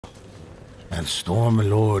and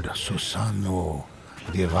Stormlord Susano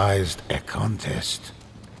devised a contest.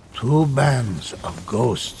 Two bands of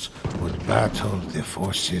ghosts would battle the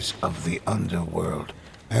forces of the underworld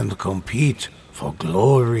and compete for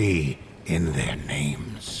glory in their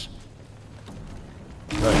names.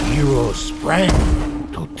 The heroes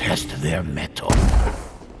sprang to test their mettle.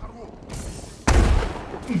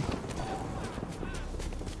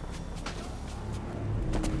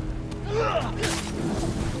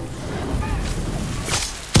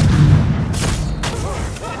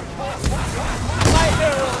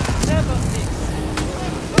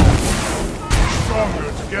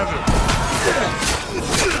 Stronger together.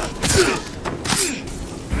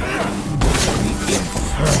 The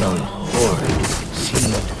infernal horde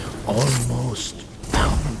seemed almost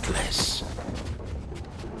boundless.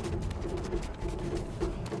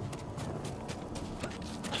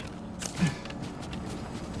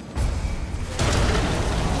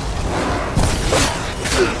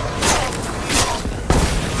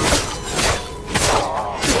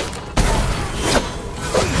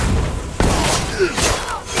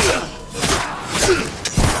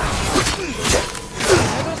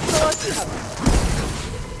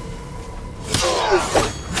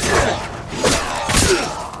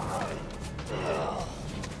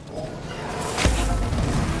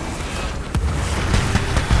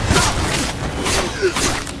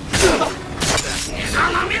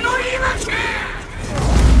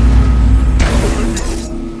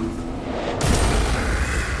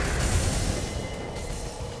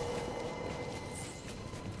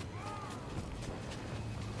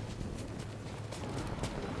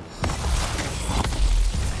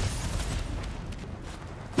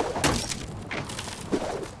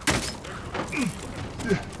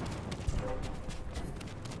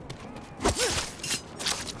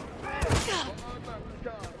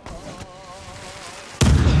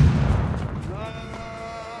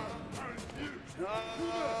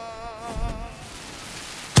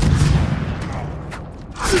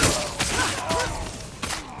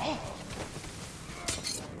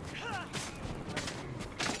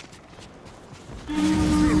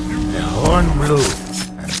 The horn blew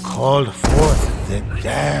and called forth the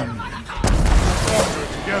damned. Stronger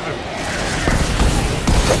together.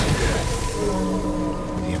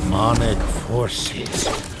 Demonic forces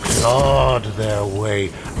clawed their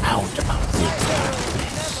way out of the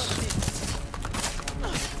darkness.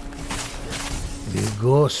 The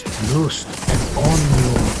ghost loosed an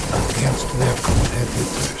onion against their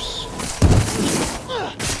competitors.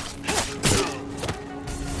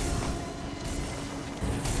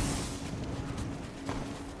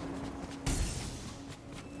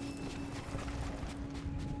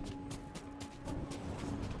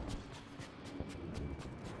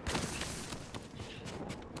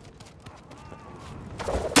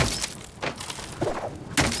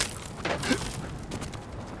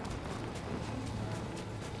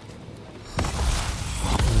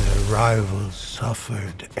 Their rivals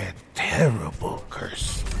suffered a terrible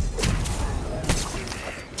curse.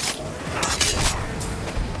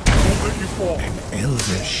 Don't let you fall. An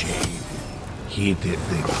elder shade heeded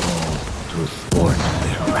the call to thwart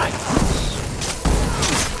their rivals.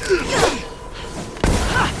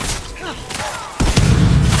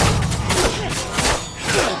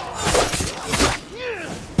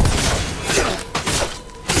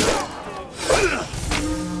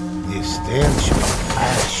 The stench of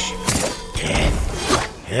ash and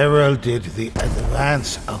death heralded the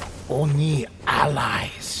advance of Oni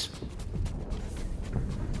allies.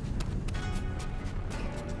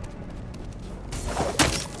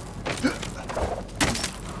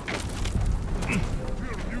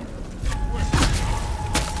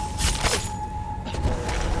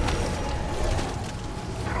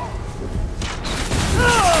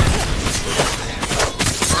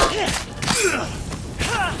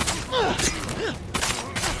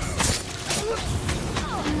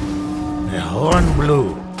 The horn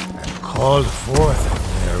blew and called forth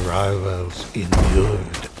their rivals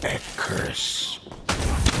endured a curse.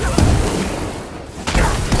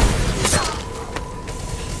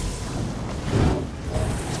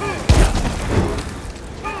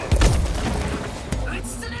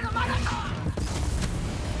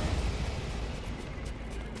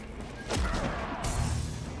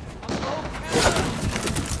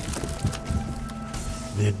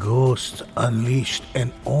 The ghosts unleashed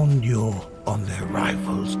an onyo on their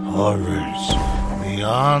rivals. Horrors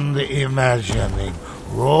beyond imagining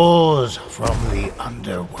rose from the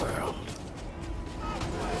underworld.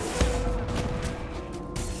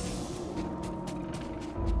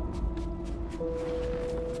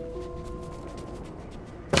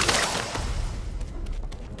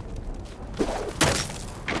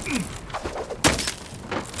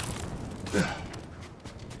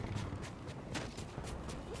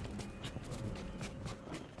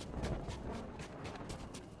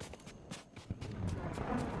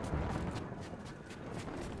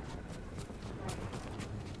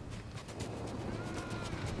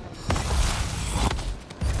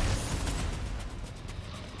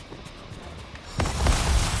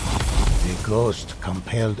 ghost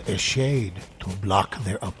compelled a shade to block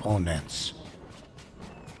their opponents.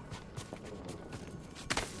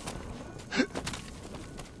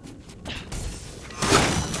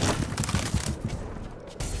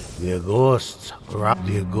 The ghosts robbed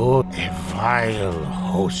the goat, a vile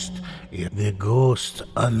host. The ghosts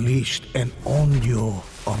unleashed an ondio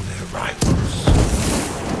on their rivals.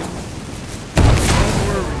 Don't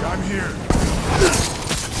worry, I'm here.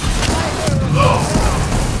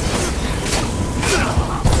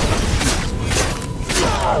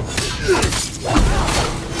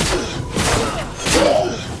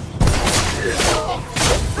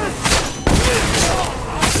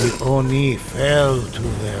 The Oni fell to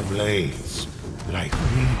their blades like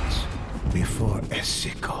wheat before a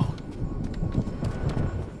sickle.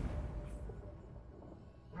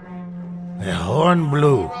 The horn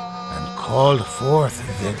blew and called forth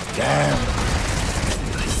the damned.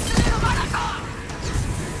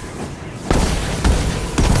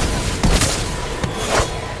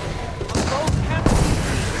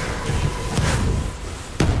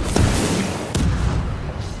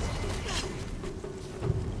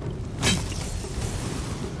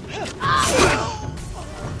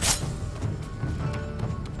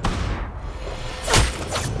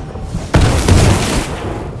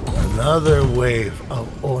 Another wave of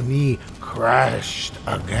Oni crashed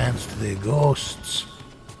against the ghosts.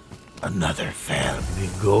 Another fell. The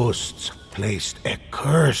ghosts placed a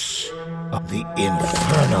curse. The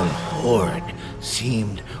infernal horde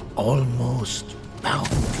seemed almost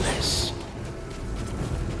boundless.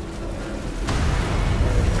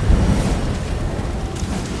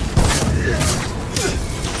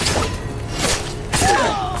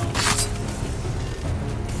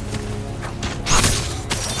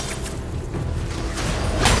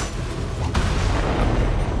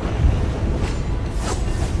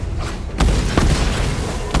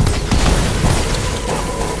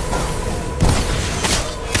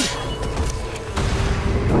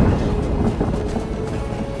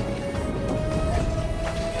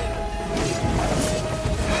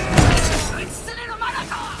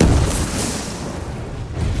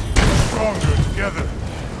 Stronger together.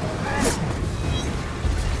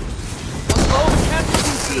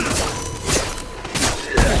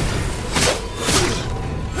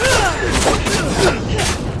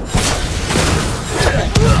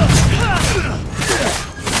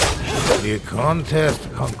 The contest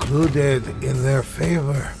concluded in their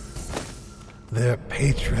favor. Their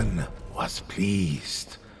patron was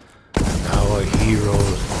pleased, and our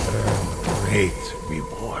heroes earned great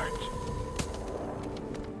reward.